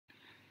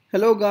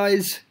Hello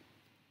guys,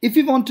 if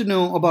you want to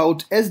know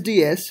about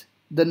SDS,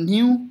 the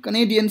new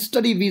Canadian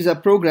study visa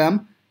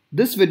program,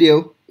 this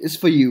video is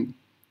for you.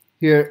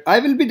 Here I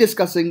will be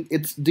discussing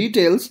its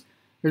details,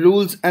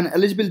 rules and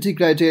eligibility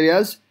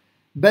criteria,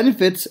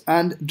 benefits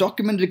and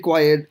document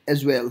required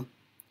as well.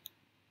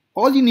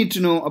 All you need to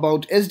know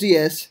about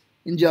SDS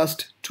in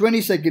just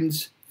 20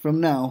 seconds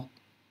from now.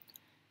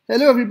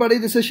 Hello everybody,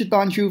 this is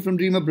Shitanshu from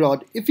Dream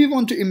Abroad. If you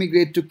want to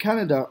immigrate to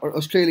Canada or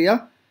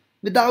Australia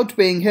without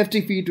paying hefty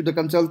fee to the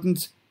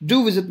consultants,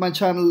 do visit my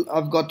channel.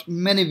 I've got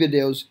many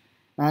videos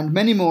and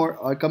many more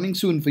are coming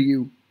soon for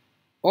you.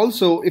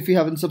 Also, if you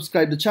haven't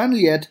subscribed the channel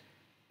yet,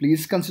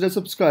 please consider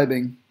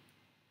subscribing.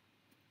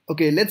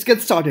 Okay, let's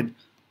get started.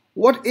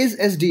 What is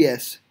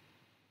SDS?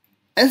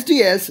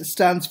 SDS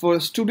stands for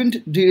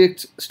Student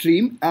Direct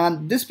Stream,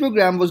 and this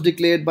program was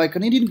declared by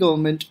Canadian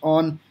government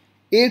on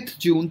 8th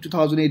June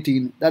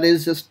 2018, that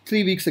is just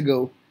 3 weeks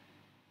ago,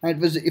 and it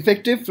was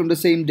effective from the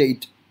same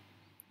date.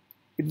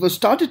 It was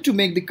started to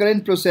make the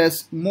current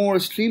process more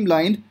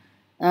streamlined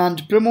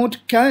and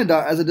promote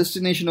Canada as a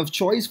destination of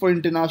choice for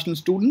international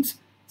students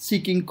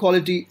seeking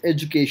quality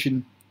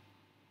education.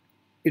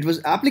 It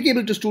was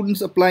applicable to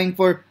students applying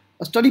for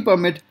a study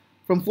permit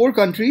from 4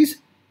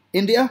 countries,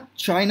 India,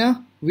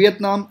 China,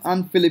 Vietnam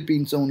and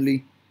Philippines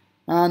only,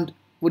 and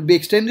would be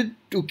extended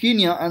to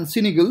Kenya and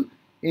Senegal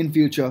in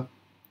future.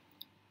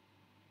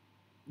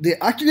 There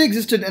actually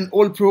existed an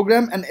old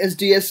program and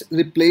SDS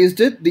replaced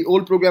it. The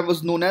old program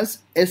was known as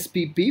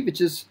SPP, which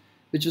is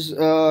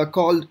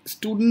called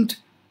Student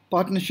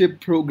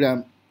Partnership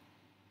Program.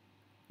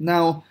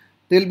 Now,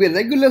 there will be a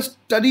regular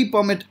study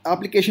permit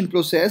application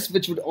process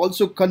which would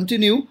also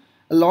continue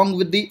along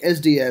with the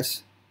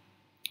SDS.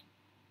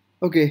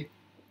 Okay,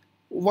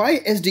 why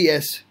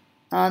SDS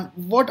and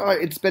what are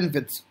its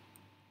benefits?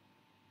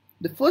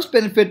 The first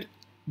benefit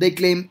they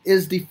claim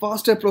is the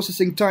faster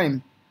processing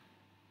time.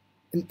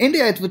 In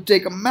India, it would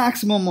take a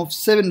maximum of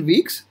 7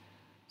 weeks.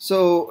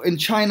 So in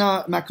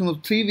China, maximum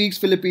of 3 weeks,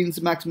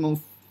 Philippines, maximum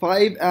of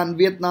 5, and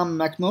Vietnam,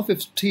 maximum of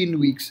 15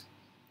 weeks.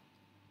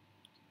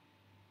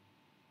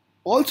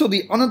 Also,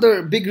 the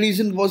another big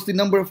reason was the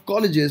number of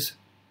colleges.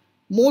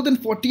 More than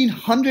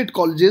 1400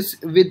 colleges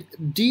with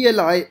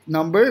DLI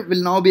number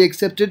will now be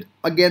accepted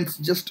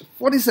against just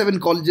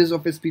 47 colleges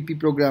of SPP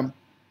program.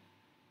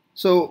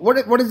 So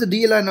what is the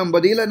DLI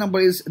number? DLI number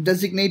is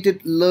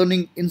Designated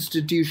Learning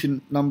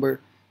Institution number.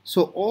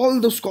 So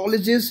all those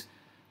colleges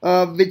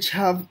which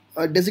have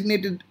a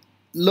designated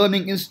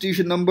learning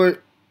institution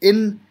number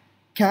in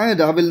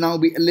Canada will now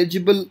be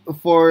eligible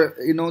for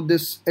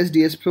this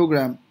SDS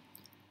program.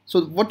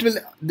 So what will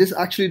this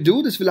actually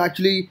do? This will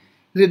actually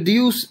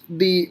reduce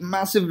the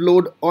massive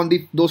load on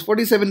those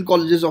 47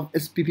 colleges of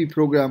SPP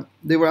program.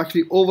 They were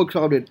actually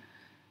overcrowded.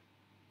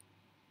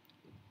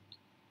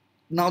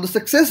 Now the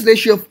success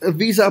ratio of a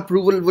visa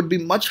approval would be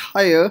much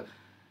higher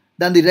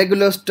than the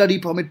regular study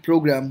permit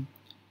program.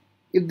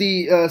 If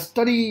the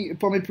study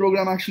permit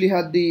program actually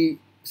had the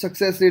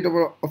success rate of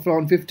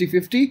around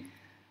 50-50,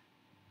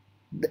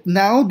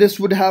 now this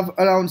would have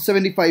around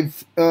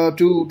 75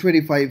 to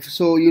 25.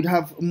 So you'd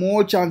have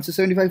more chances,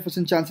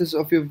 75% chances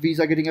of your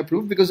visa getting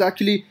approved, because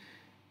actually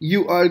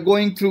you are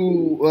going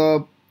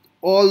through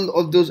all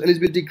of those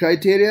eligibility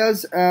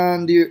criterias,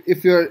 and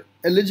if you're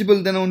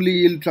eligible, then only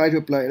you'll try to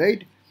apply,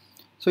 right?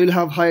 So you'll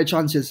have higher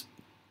chances.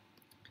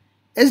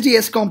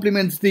 SDS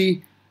complements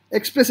the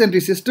express entry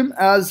system,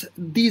 as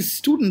these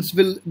students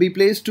will be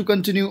placed to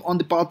continue on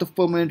the path of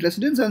permanent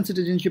residence and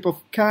citizenship of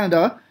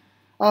Canada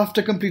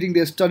after completing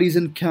their studies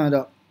in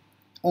Canada,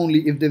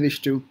 only if they wish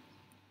to.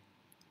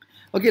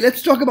 Okay,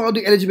 let's talk about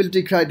the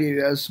eligibility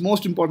criteria.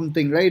 Most important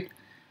thing, right?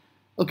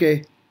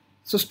 Okay,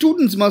 so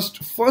students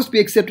must first be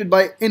accepted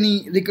by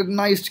any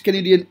recognized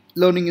Canadian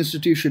learning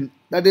institution,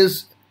 that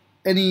is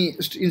any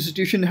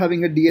institution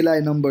having a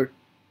DLI number.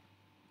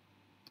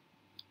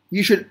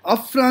 You should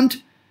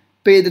upfront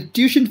pay the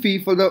tuition fee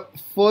for the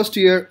first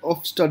year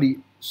of study.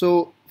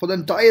 So for the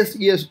entire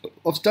years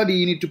of study,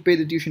 you need to pay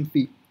the tuition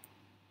fee.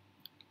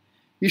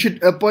 You should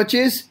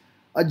purchase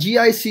a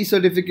GIC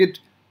certificate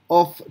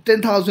of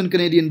 10,000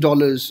 Canadian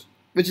dollars,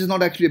 which is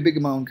not actually a big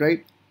amount,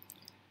 right?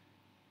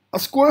 A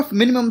score of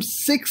minimum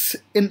 6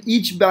 in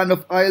each band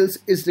of IELTS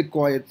is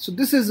required. So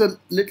this is a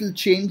little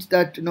change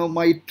that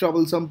might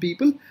trouble some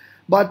people,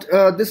 but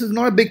this is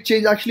not a big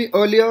change. Actually,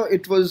 earlier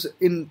it was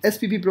in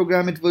SPP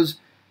program, it was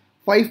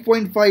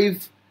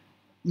 5.5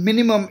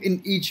 minimum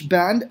in each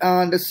band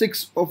and a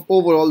 6 of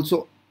overall.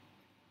 So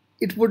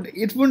it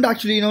wouldn't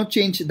actually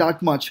change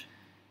that much.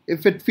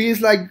 If it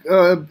feels like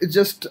it's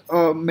just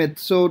a myth,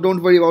 so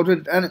don't worry about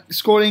it. And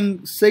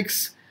scoring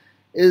 6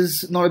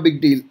 is not a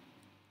big deal,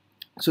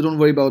 so don't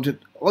worry about it.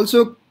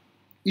 Also,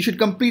 you should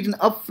complete an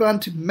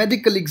upfront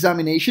medical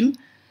examination.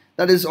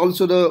 That is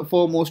also the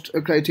foremost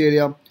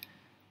criteria.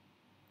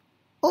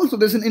 Also,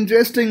 there's an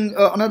interesting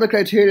another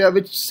criteria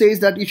which says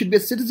that you should be a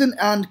citizen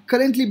and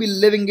currently be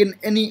living in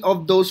any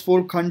of those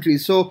 4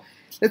 countries. So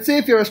let's say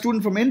if you're a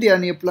student from India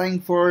and you're applying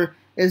for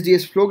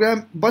SDS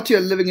program, but you're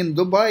living in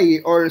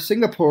Dubai or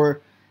Singapore,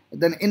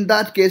 then in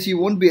that case you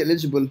won't be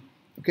eligible.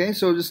 Okay,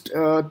 so just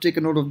take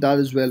a note of that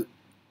as well.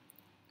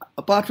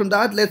 Apart from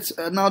that, let's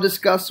now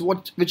discuss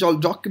which all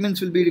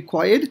documents will be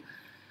required.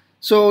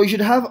 So you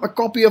should have a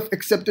copy of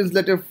acceptance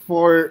letter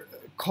for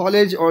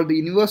college or the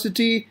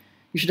university.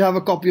 You should have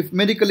a copy of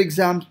medical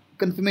exam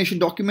confirmation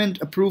document,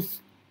 a proof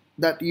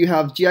that you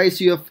have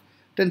GIC of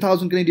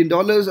 10,000 Canadian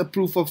dollars, a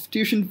proof of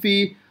tuition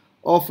fee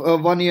of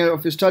 1 year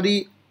of your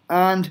study,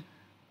 and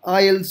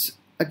IELTS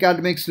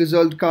academics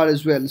result card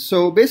as well.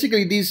 So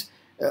basically these,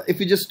 if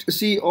you just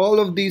see, all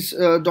of these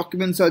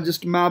documents are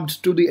just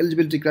mapped to the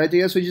eligibility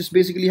criteria. So you just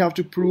basically have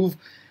to prove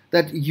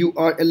that you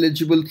are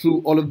eligible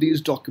through all of these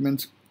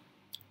documents.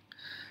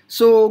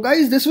 So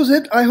guys, this was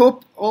it. I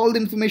hope all the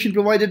information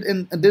provided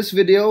in this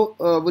video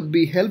would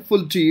be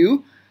helpful to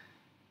you.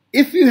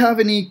 If you have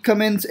any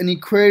comments, any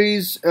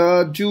queries,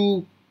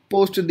 do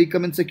post in the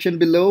comment section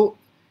below.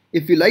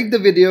 If you like the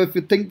video, if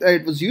you think that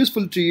it was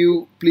useful to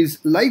you, please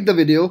like the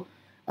video.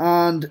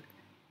 And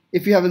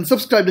if you haven't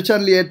subscribed to the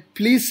channel yet,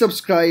 please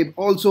subscribe.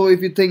 Also,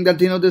 if you think that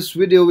this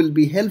video will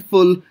be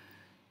helpful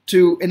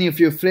to any of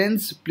your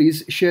friends,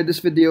 please share this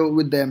video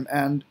with them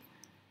and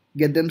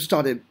get them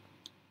started.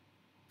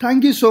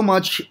 Thank you so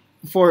much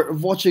for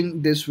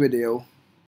watching this video.